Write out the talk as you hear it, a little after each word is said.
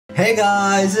Hey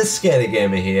guys, it's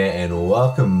SKdaGamer here and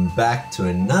welcome back to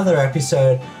another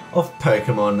episode of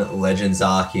Pokemon Legends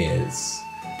Arceus.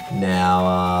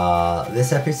 Now,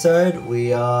 this episode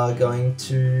we are going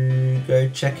to go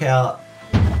check out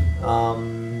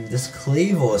this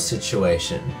Kleavor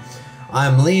situation.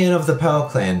 I'm Leon of the Pearl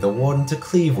Clan, the Warden to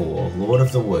Kleavor, Lord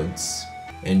of the Woods.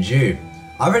 And you,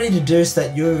 I already deduced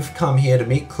that you've come here to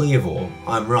meet Kleavor.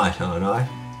 I'm right, aren't I?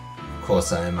 Of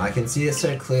course I am, I can see it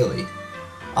so clearly.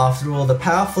 After all, the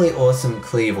powerfully awesome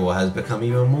Kleavor has become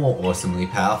even more awesomely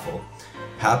powerful.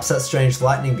 Perhaps that strange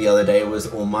lightning the other day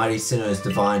was Almighty Sinnoh's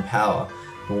divine power,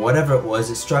 but whatever it was,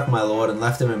 it struck my lord and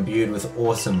left him imbued with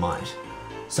awesome might.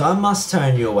 So I must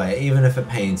turn you away, even if it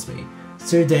pains me. It's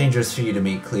too dangerous for you to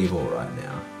meet Kleavor right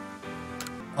now.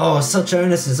 Oh, such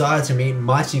earnest desire to meet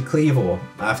mighty Kleavor.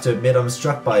 I have to admit I'm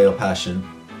struck by your passion.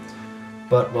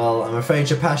 But, well, I'm afraid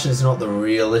your passion is not the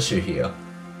real issue here.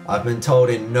 I've been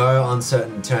told in no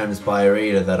uncertain terms by a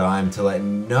reader that I am to let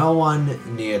no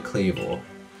one near Kleavor.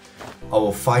 I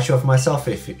will fight you off myself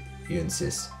if you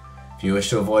insist. If you wish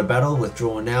to avoid battle,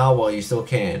 withdraw now while you still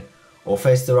can. Or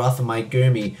face the wrath of my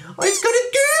Goomy. Oh, it's got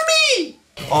a Goomy!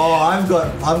 Oh, I've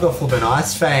got flippin'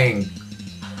 Ice Fang.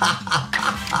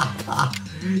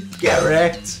 Get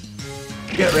wrecked.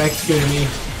 Get wrecked, Goomy.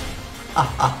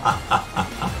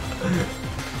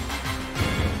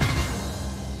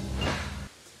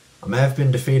 I may have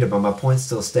been defeated, but my point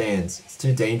still stands. It's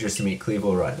too dangerous to meet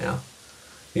Kleavor right now.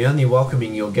 The only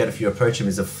welcoming you'll get if you approach him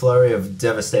is a flurry of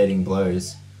devastating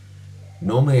blows.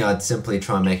 Normally I'd simply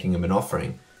try making him an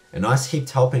offering. A nice heaped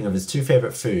helping of his two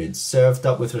favourite foods, served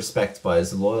up with respect by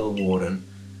his loyal warden.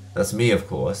 That's me, of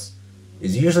course.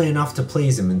 Is usually enough to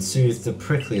please him and soothe the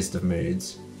prickliest of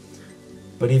moods.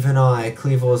 But even I,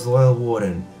 Kleavor's loyal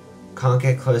warden, can't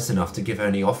get close enough to give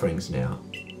any offerings now.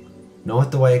 Not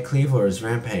with the way Kleavor is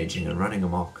rampaging and running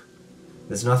amok.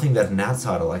 There's nothing that an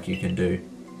outsider like you can do.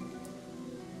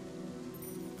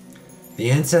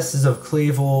 The ancestors of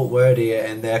Kleavor, Wordia,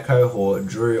 and their cohort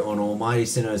drew on Almighty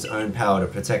Sinnoh's own power to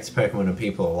protect Pokemon and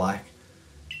people alike.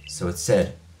 So it's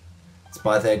said. It's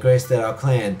by their grace that our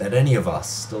clan, that any of us,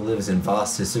 still lives in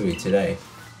vast Hisui today.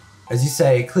 As you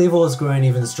say, Kleavor has grown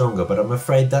even stronger, but I'm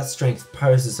afraid that strength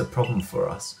poses a problem for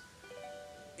us.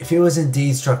 If he was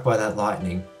indeed struck by that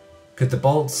lightning, could the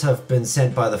bolts have been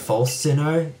sent by the false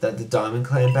Sinnoh that the Diamond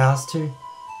Clan bows to?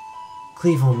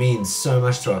 Kleavor means so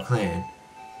much to our clan.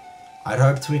 I'd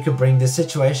hoped we could bring this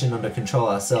situation under control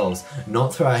ourselves,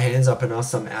 not throw our hands up and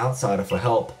ask some outsider for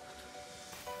help.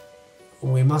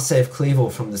 We must save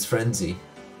Kleavor from this frenzy.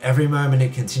 Every moment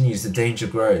it continues, the danger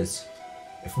grows.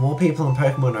 If more people and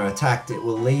Pokemon are attacked, it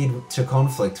will lead to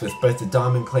conflict with both the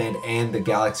Diamond Clan and the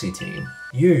Galaxy team.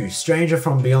 You, stranger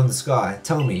from beyond the sky,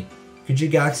 tell me, could you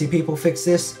Galaxy people fix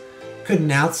this? Could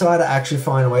an outsider actually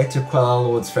find a way to quell our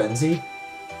Lord's frenzy?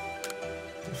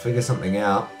 We'll figure something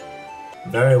out.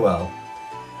 Very well.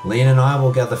 Lean and I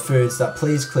will gather foods that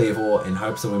please Kleavor in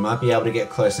hopes that we might be able to get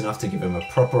close enough to give him a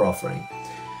proper offering.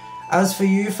 As for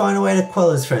you, find a way to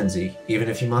quell his frenzy, even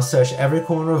if you must search every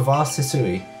corner of vast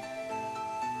Hisui.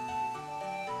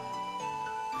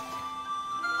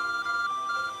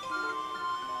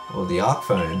 Or the Arc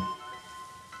Phone.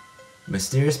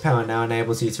 Mysterious power now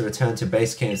enables you to return to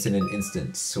base camps in an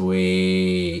instant.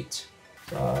 Sweet.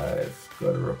 I've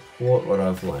got to report what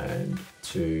I've learned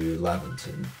to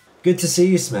Laventon. Good to see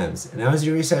you, Smams. And how's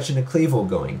your research into Kleavor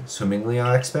going? Swimmingly,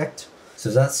 I expect?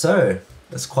 So that's so.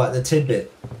 That's quite the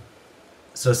tidbit.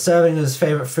 So serving his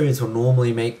favourite foods will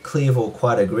normally make Kleavor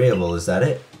quite agreeable, is that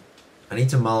it? I need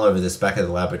to mull over this back at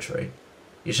the laboratory.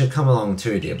 You should come along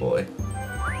too, dear boy.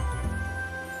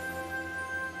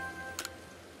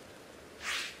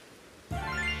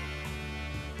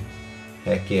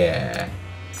 Heck yeah.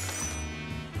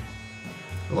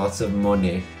 Lots of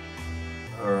money.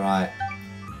 Alright.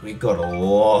 We got a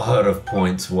lot of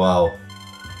points, wow.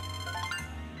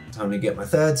 Time to get my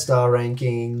 3rd star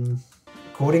ranking.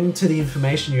 According to the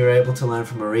information you're able to learn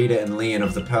from Arita and Leon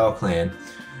of the Pearl Clan,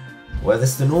 were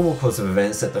this the normal course of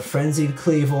events that the frenzied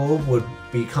Kleavor would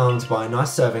be calmed by a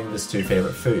nice serving of his two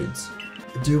favourite foods.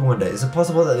 I do wonder, is it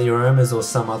possible that the aromas or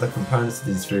some other components of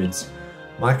these foods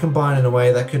might combine in a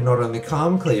way that could not only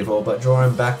calm Kleavor, but draw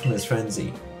him back from his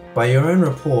frenzy? By your own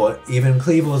report, even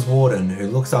Kleavor's warden, who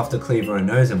looks after Kleavor and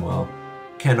knows him well,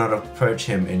 cannot approach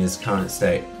him in his current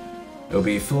state. It will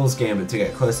be a fool's gambit to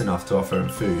get close enough to offer him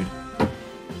food.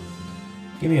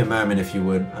 Give me a moment if you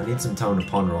would, I need some time to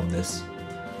ponder on this.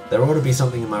 There ought to be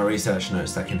something in my research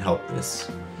notes that can help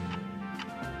this.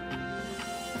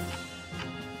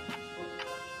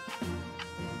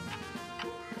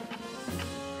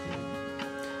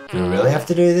 Do we really have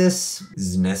to do this?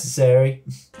 Is it necessary?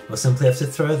 or simply have to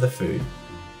throw the food.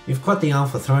 You've quite the arm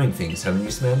for throwing things, haven't you,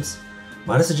 Smems?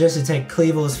 Might I suggest you take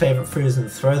Cleavor's favourite foods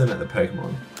and throw them at the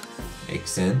Pokemon?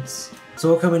 Makes sense.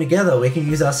 So all coming together, we can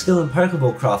use our skill in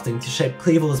Pokeball crafting to shape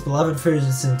Cleavor's beloved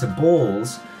foods into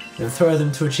balls, then throw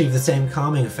them to achieve the same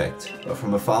calming effect, but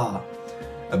from afar.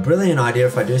 A brilliant idea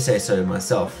if I do say so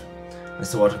myself.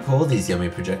 As to what to call these yummy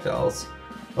projectiles.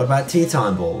 What about tea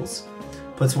time balls?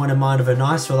 Puts one in mind of a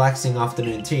nice relaxing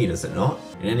afternoon tea, does it not?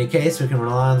 In any case, we can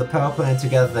rely on the Pearl Clan to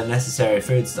gather the necessary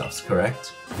foodstuffs,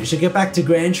 correct? We should get back to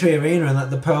Grand Tree Arena and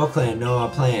let the Pearl Clan know our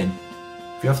plan.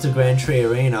 If you're off to Grand Tree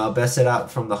Arena, I'll best set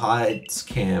out from the Heights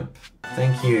camp.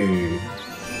 Thank you.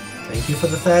 Thank you for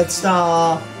the 3rd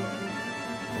star!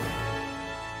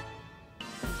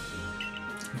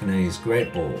 I can now use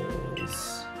Great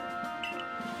Balls.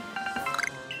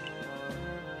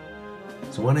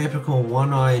 So 1 Apricorn,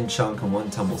 1 Iron Chunk and 1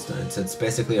 Tumblestone. So it's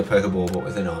basically a Pokeball but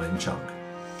with an Iron Chunk.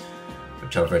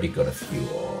 Which I've already got a few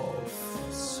of.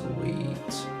 Sweet.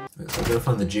 So I'll go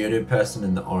find the Geodude person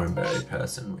and the Oranberry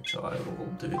person, which I will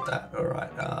do that.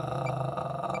 Alright,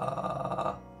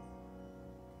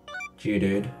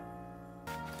 Geodude.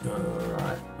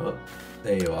 Alright, oh,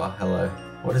 there you are, hello.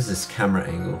 What is this camera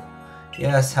angle?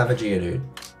 Yes, have a Geodude.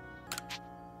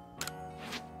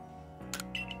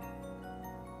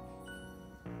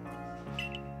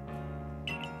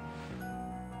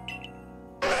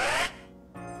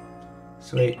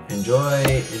 Sweet, enjoy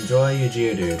your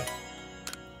Geodude.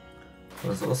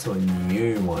 There's also a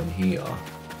new one here.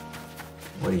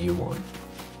 What do you want?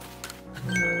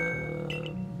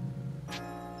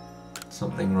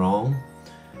 Something wrong?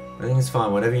 Everything's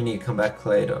fine, whatever you need, come back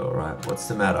later. Alright, what's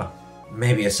the matter?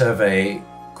 Maybe a survey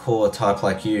core type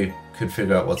like you could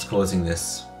figure out what's causing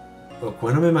this. Look,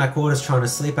 when I'm in my quarters trying to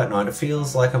sleep at night, it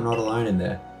feels like I'm not alone in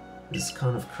there. This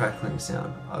kind of crackling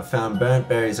sound. I've found burnt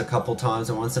berries a couple times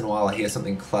and once in a while I hear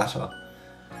something clatter.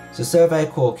 So survey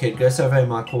core kid, go survey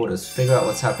my quarters, figure out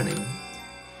what's happening.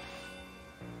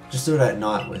 Just do it at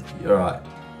night with you, alright.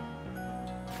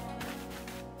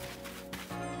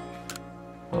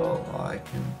 Well, I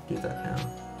can do that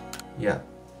now. Yeah,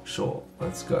 sure,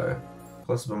 let's go.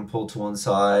 Close up and pull to one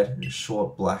side, and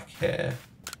short black hair.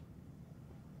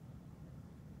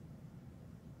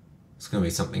 There's gonna be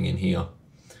something in here.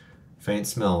 Faint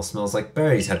smell, smells like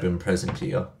berries had been present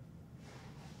here.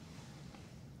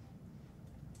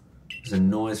 There's a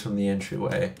noise from the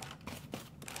entryway.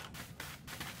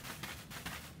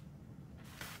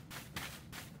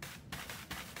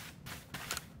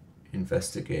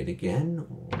 Investigate again.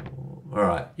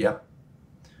 Alright, yep.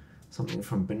 Something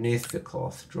from beneath the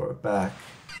cloth. Draw it back.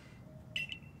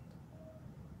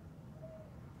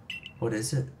 What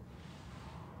is it?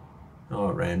 Oh,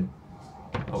 it ran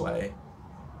away.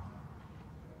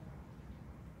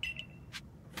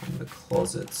 From the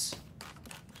closets.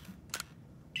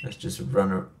 Let's just run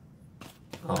her.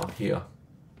 Oh, here.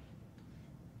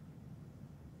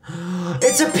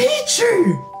 It's a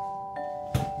Pichu!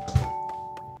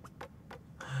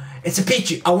 It's a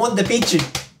Pichu! I want the Pichu!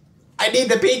 I need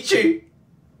the Pichu!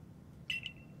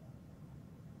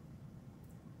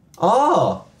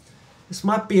 Oh! This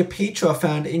might be a Pichu I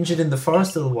found injured in the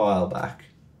forest a little while back.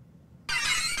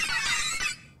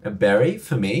 A berry?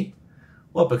 For me?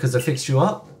 What, because I fixed you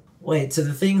up? Wait, so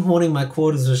the thing haunting my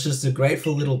quarters was just a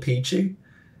grateful little Pichu?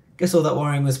 Guess all that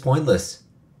worrying was pointless.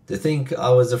 To think I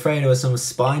was afraid it was some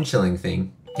spine-chilling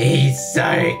thing. He's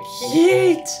so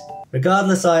cute!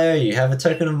 Regardless, I owe you. Have a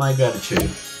token of my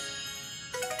gratitude.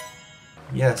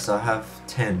 Yes, I have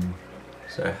 10.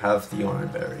 So have the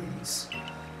orange berries.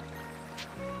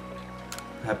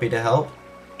 Happy to help?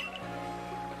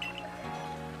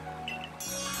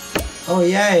 Oh,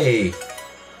 yay!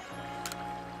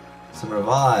 Some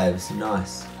revives,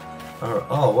 nice.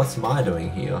 Oh, what's Mai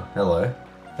doing here? Hello.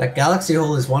 That Galaxy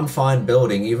Hall is one fine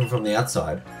building, even from the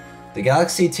outside. The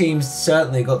Galaxy team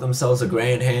certainly got themselves a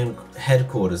grand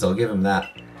headquarters, I'll give them that.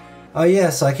 Oh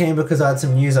yes, I came because I had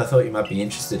some news I thought you might be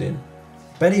interested in.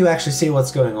 Better you actually see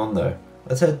what's going on though.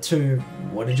 Let's head to,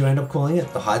 what did you end up calling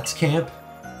it? The Heights Camp?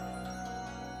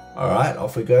 Alright,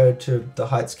 off we go to the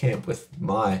Heights Camp with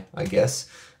Mai, I guess.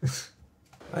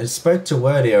 I spoke to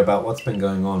Wordier about what's been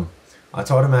going on. I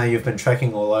told him how you've been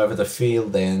trekking all over the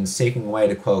field there and seeking a way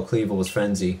to quell Cleavor's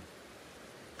frenzy.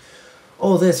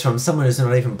 All this from someone who's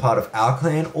not even part of our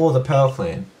clan or the Pearl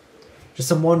Clan. Just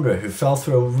some wanderer who fell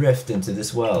through a rift into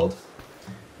this world.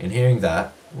 And hearing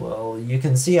that, well, you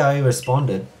can see how he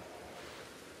responded.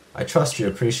 I trust you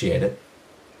appreciate it.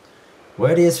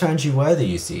 Wordy has found you worthy,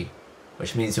 you see,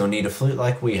 which means you'll need a flute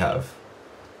like we have.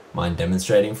 Mind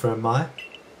demonstrating for him, Mai?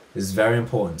 This is very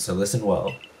important, so listen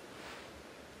well.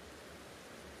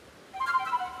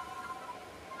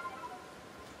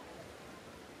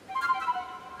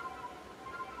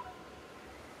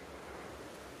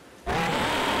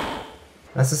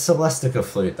 That's a Celestica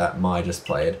flute that Mai just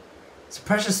played. It's a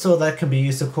precious tool that can be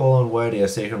used to call on Wordia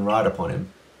so you can ride upon him.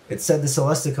 It said the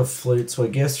Celestica flutes were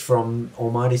gifts from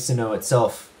Almighty Sinnoh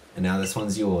itself, and now this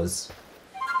one's yours.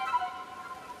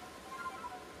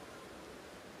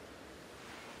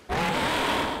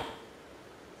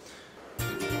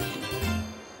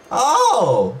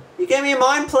 Oh! You gave me a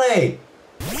mind plate!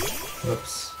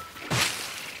 Whoops.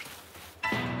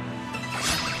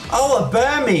 Oh, a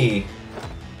Burmy!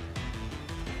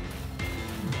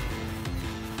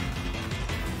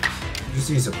 Just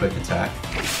use a quick attack.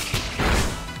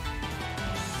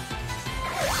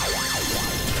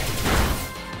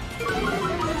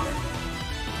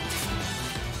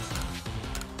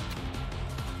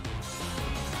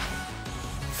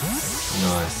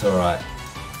 Nice, alright.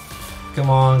 Come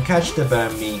on, catch the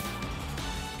Burmy.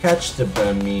 Catch the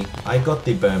Burmy. I got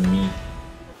the Burmy.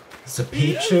 It's a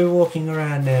Pichu walking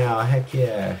around now, heck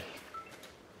yeah.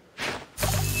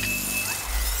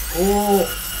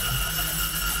 Oh!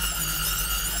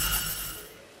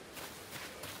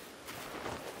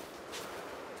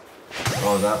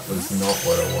 Oh, that was not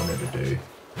what I wanted to do.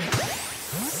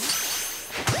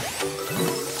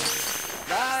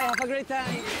 Bye, have a great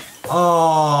time.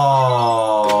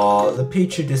 Oh, the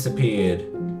Pichu disappeared.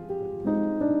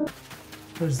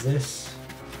 What is this?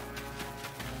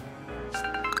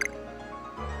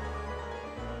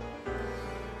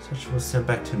 Such was sent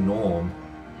back to norm.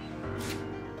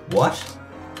 What?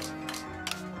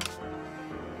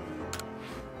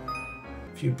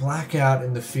 If you black out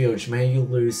in the field, may you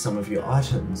lose some of your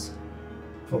items.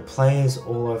 For players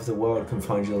all over the world can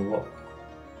find your lot.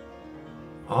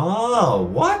 Oh,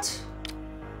 what?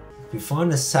 If you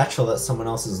find a satchel that someone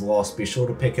else has lost, be sure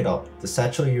to pick it up. The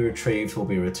satchel you retrieved will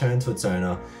be returned to its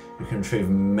owner. You can retrieve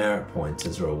merit points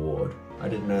as a reward. I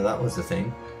didn't know that was a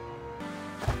thing.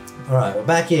 Alright, we're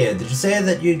back here. Did you say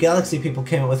that you Galaxy people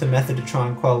came up with a method to try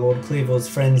and quell Lord Cleavor's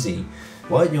frenzy?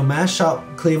 What, you'll mash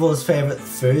up Cleavor's favourite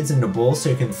foods into balls so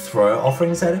you can throw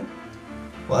offerings at him?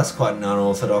 Well, that's quite an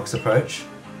unorthodox approach.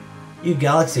 You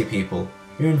Galaxy people,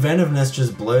 your inventiveness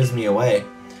just blows me away.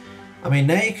 I mean,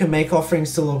 now you can make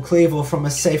offerings to Lord Cleavor from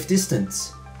a safe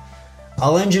distance.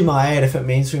 I'll lend you my aid if it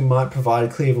means we might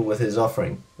provide Cleavor with his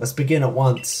offering. Let's begin at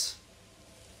once.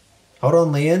 Hold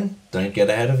on, Leon. Don't get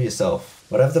ahead of yourself.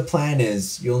 Whatever the plan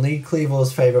is, you'll need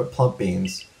Cleavor's favourite plump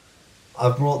beans.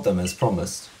 I've brought them as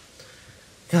promised.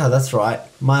 God, that's right.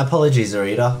 My apologies,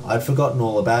 Arita. I'd forgotten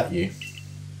all about you.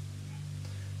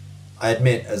 I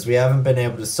admit, as we haven't been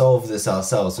able to solve this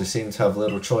ourselves, we seem to have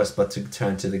little choice but to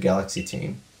turn to the Galaxy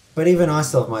team. But even I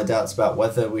still have my doubts about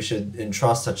whether we should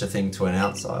entrust such a thing to an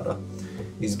outsider.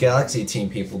 These Galaxy team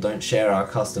people don't share our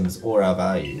customs or our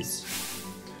values.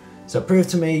 So prove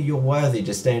to me you're worthy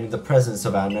to stand in the presence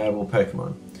of our noble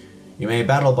Pokemon. You may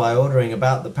battle by ordering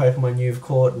about the Pokemon you've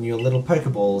caught in your little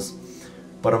Pokeballs,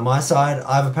 but on my side,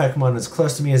 I have a Pokemon as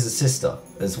close to me as a sister,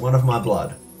 as one of my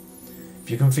blood. If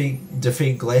you can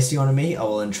defeat Glaceon and me, I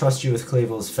will entrust you with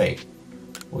Cleavor's fate.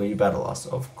 Will you battle us?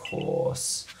 Of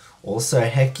course. Also,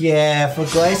 heck yeah, for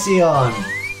Glaceon!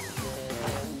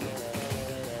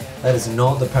 That is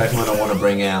not the Pokemon I want to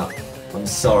bring out. I'm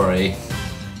sorry.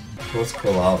 Of course,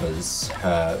 Quilava's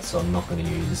hurt, so I'm not going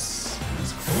to use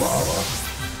Quilava.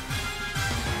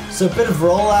 So a bit of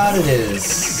rollout it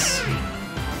is.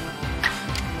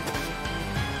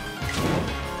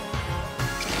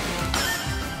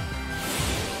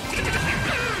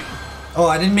 Oh,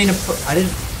 I didn't mean to I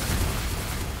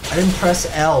didn't press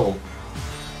L.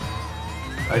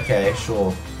 Okay,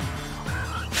 sure.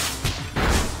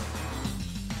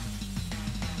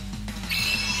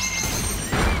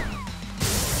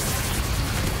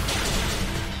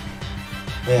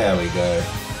 There we go.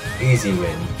 Easy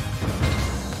win.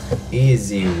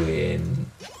 Easy win.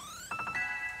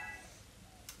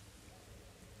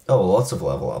 Oh, lots of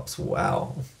level ups.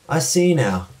 Wow. I see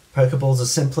now. Pokeballs are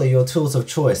simply your tools of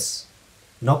choice,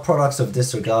 not products of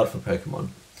disregard for Pokemon.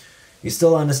 You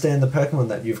still understand the Pokemon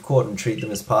that you've caught and treat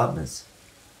them as partners.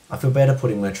 I feel better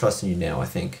putting my trust in you now, I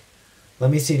think.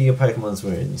 Let me see to your Pokemon's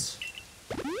wounds.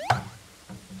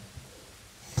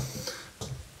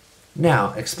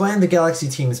 Now, explain the Galaxy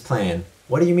team's plan.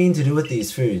 What do you mean to do with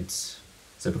these foods?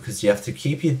 So because you have to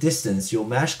keep your distance, you'll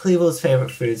mash Cleavor's favourite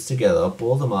foods together,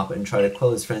 ball them up, and try to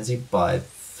quell his frenzy by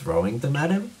throwing them at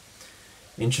him?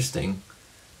 Interesting.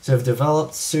 So we've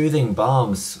developed soothing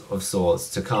balms of sorts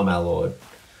to calm our lord.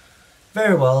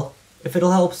 Very well. If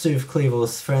it'll help soothe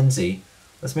Cleavor's frenzy,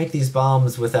 let's make these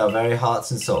balms with our very hearts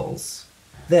and souls.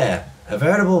 There, a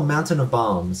veritable mountain of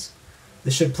balms.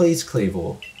 This should please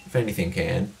Cleavor, if anything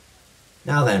can.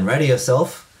 Now then, ready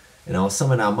yourself, and I'll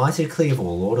summon our mighty Cleavor,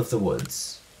 Lord of the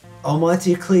Woods.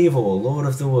 Almighty Cleavor, Lord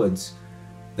of the Woods,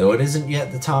 though it isn't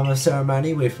yet the time of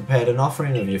ceremony, we've prepared an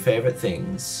offering of your favourite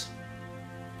things.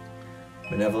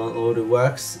 Benevolent Lord who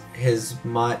works his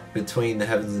might between the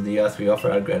heavens and the earth, we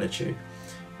offer our gratitude.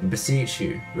 And beseech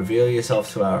you, reveal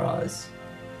yourself to our eyes.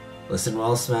 Listen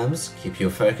well, Smams, keep your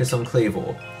focus on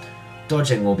Cleavor.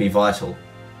 Dodging will be vital.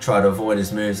 Try to avoid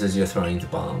his moves as you're throwing the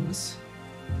bombs.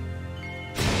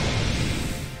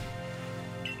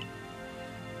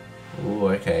 Ooh,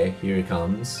 okay, here he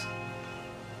comes.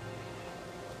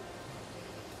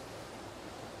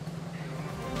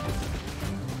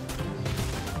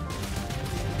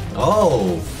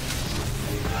 Oh!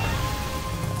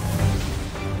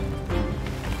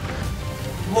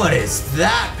 What is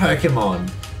that Pokemon?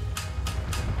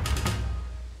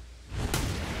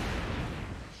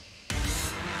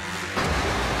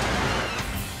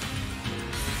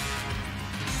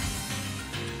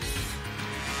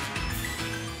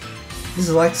 This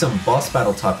is like some boss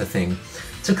battle type of thing.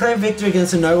 To claim victory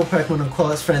against a noble Pokemon and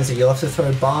quell its frenzy, you'll have to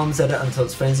throw bombs at it until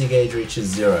its frenzy gauge reaches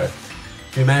 0.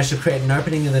 If you manage to create an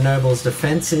opening in the noble's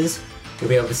defenses, you'll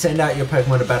be able to send out your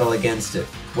Pokemon to battle against it.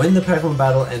 Win the Pokemon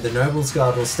battle and the noble's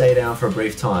guard will stay down for a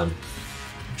brief time.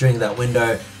 During that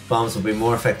window, bombs will be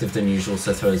more effective than usual,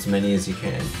 so throw as many as you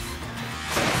can.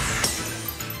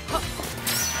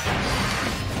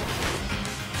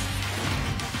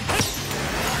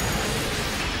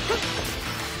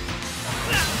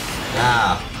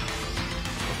 Ah!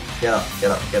 Get up,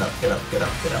 get up, get up, get up, get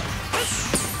up, get up.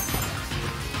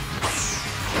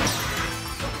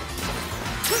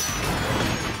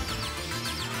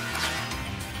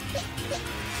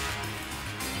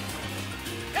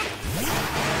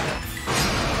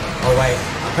 Oh wait,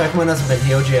 our Pokemon hasn't been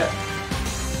healed yet.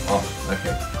 Oh,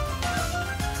 okay.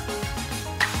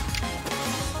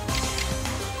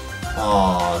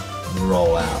 Oh,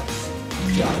 roll out.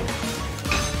 Yuck.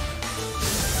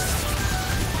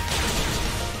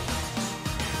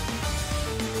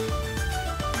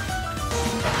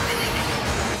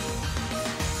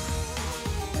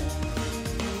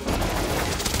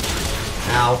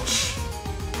 Ouch.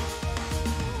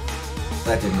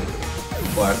 That didn't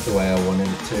work the way I wanted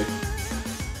it to.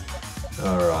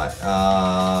 Alright, oh,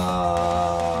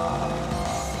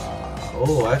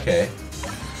 okay.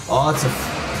 Oh, it's a...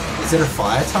 Is it a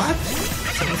fire type?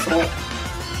 Some sort?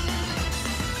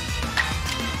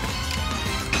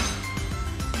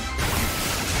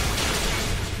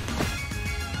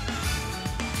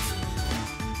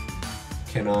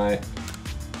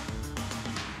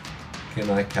 Can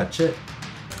I catch it?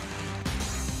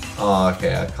 Oh,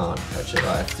 okay, I can't catch it.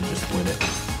 I have to just win it.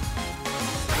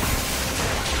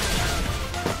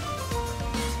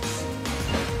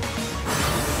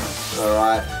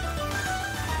 Alright.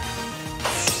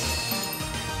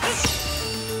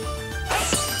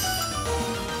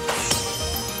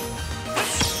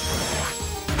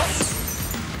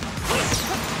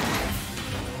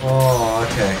 Oh,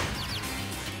 okay.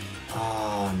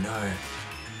 Oh, no.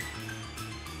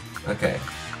 Okay.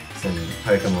 Send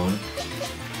Pokemon.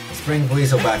 Let's bring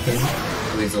Weasel back in.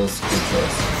 Weasel's good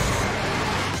choice.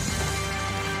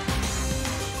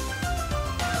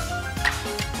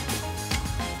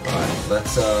 Alright,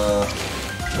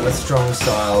 let's strong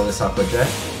style this Aqua Jet.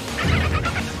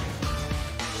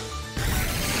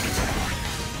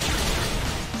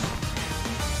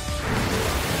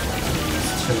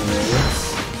 Two moves.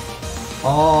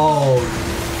 Oh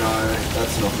no,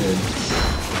 that's not good.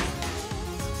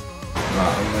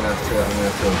 Right, I'm gonna have to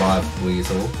revive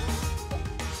Weasel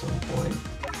at some point.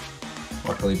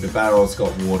 Luckily, Bibarel's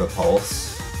got Water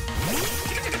Pulse.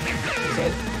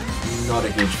 Okay, not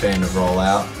a huge fan of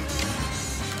Rollout.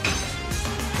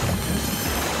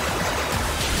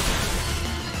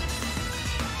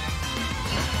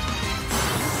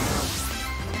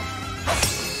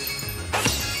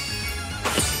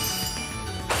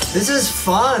 This is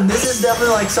fun! This is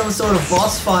definitely like some sort of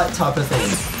boss fight type of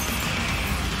thing.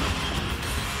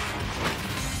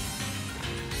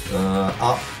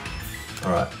 Up.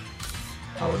 Alright.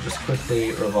 I will just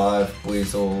quickly revive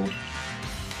Weasel.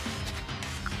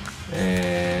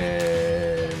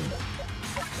 And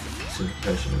Super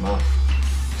Potion him up.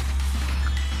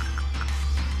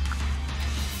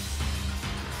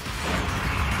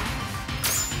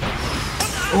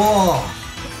 Oh!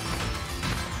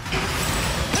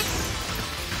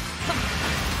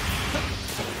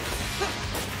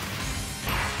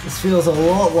 This feels a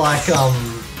lot like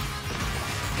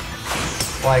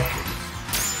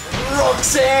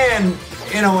Roxanne,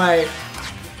 in a way.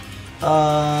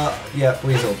 Yeah,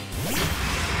 Weasel.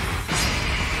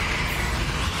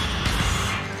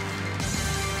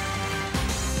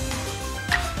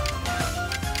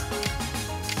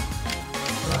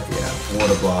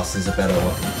 Water Blast is a better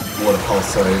one. Water Pulse,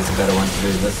 sorry, is a better one to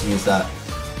do. Let's use that.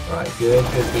 Alright, good.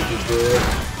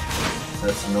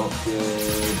 That's not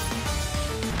good.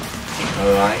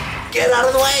 Alright, get out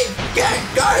of the way! Go!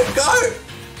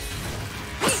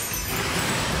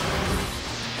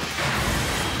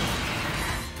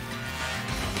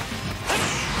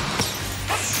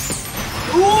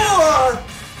 Ooh!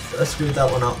 I screwed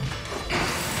that one up.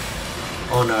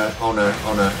 Oh no.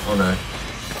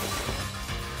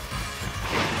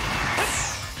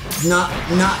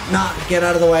 Nah, get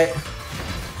out of the way.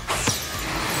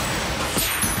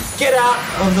 Get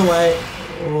out of the way.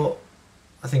 Oh,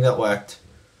 I think that worked.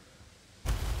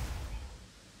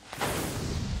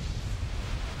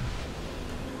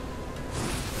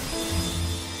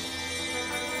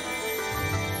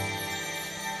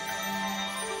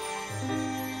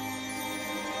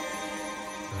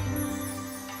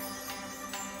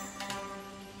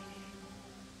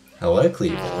 Hello,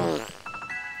 Cleaver.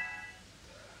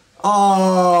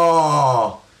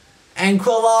 Oh! And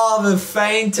Quilava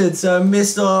fainted, so I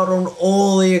missed out on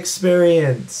all the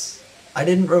experience. I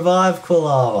didn't revive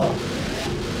Quilava.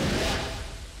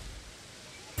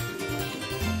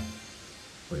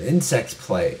 With Insect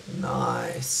Plate,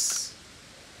 nice.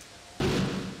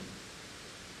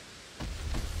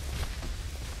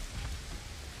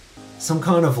 Some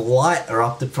kind of light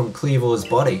erupted from Cleavor's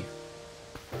body.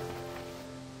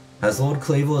 Has Lord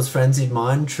Cleavor's frenzied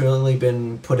mind truly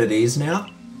been put at ease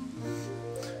now?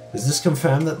 Does this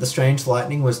confirm that the strange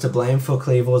lightning was to blame for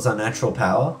Cleavor's unnatural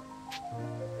power?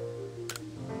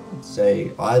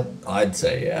 I'd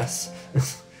say yes.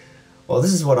 Well,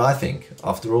 this is what I think,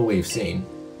 after all we've seen.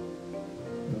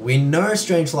 We know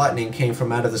strange lightning came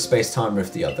from out of the space-time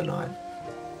rift the other night.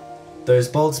 Those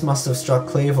bolts must have struck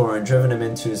Cleavor and driven him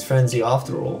into his frenzy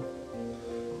after all.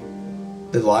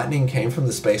 The lightning came from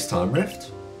the space-time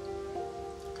rift?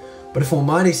 But if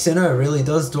Almighty Sinnoh really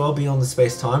does dwell beyond the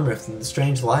space-time rift and the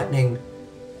strange lightning,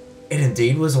 it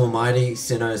indeed was Almighty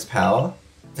Sinnoh's power,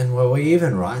 then were we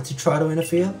even right to try to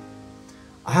interfere?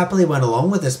 I happily went along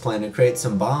with this plan to create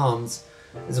some bombs,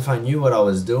 as if I knew what I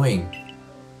was doing.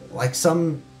 Like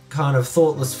some kind of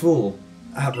thoughtless fool.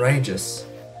 Outrageous.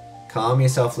 Calm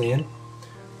yourself, Leon.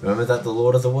 Remember that the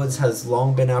Lord of the Woods has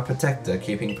long been our protector,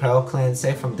 keeping Pearl Clan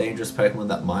safe from dangerous Pokemon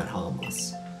that might harm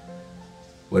us.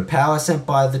 Would power sent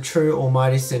by the true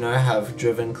Almighty Sinnoh have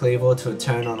driven Cleavor to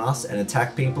turn on us and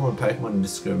attack people and Pokemon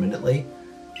indiscriminately?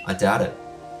 I doubt it.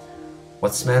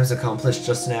 What Smam's accomplished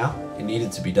just now, it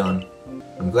needed to be done.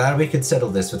 I'm glad we could settle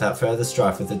this without further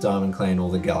strife with the Diamond Clan or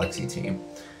the Galaxy team.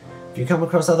 If you come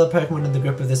across other Pokemon in the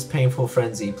grip of this painful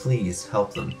frenzy, please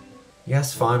help them.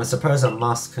 Yes, fine, I suppose I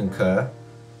must concur.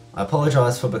 I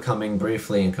apologize for becoming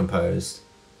briefly incomposed.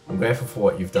 I'm grateful for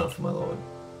what you've done for my lord.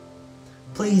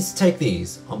 Please take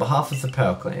these, on behalf of the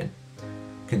Pearl Clan.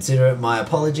 Consider it my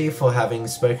apology for having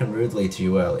spoken rudely to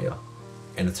you earlier,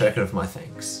 and a token of my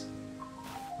thanks.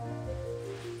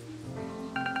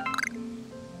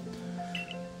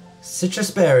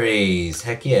 Citrus berries,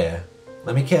 heck yeah.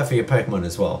 Let me care for your Pokemon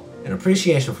as well, in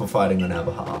appreciation for fighting on our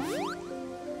behalf.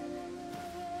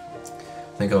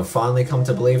 I think I've finally come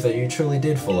to believe that you truly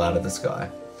did fall out of the sky,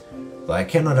 though I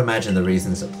cannot imagine the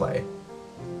reasons at play.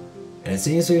 And it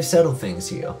seems we've settled things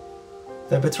here.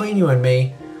 Though between you and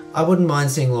me, I wouldn't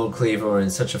mind seeing Lord Cleaver in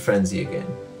such a frenzy again,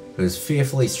 who is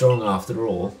fearfully strong after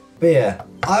all. But yeah,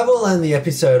 I will end the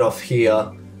episode off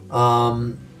here.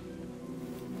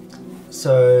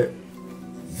 So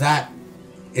that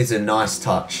is a nice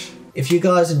touch. If you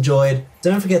guys enjoyed,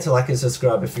 don't forget to like and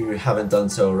subscribe if you haven't done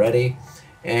so already.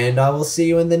 And I will see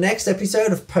you in the next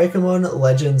episode of Pokemon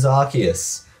Legends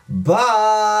Arceus.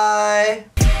 Bye!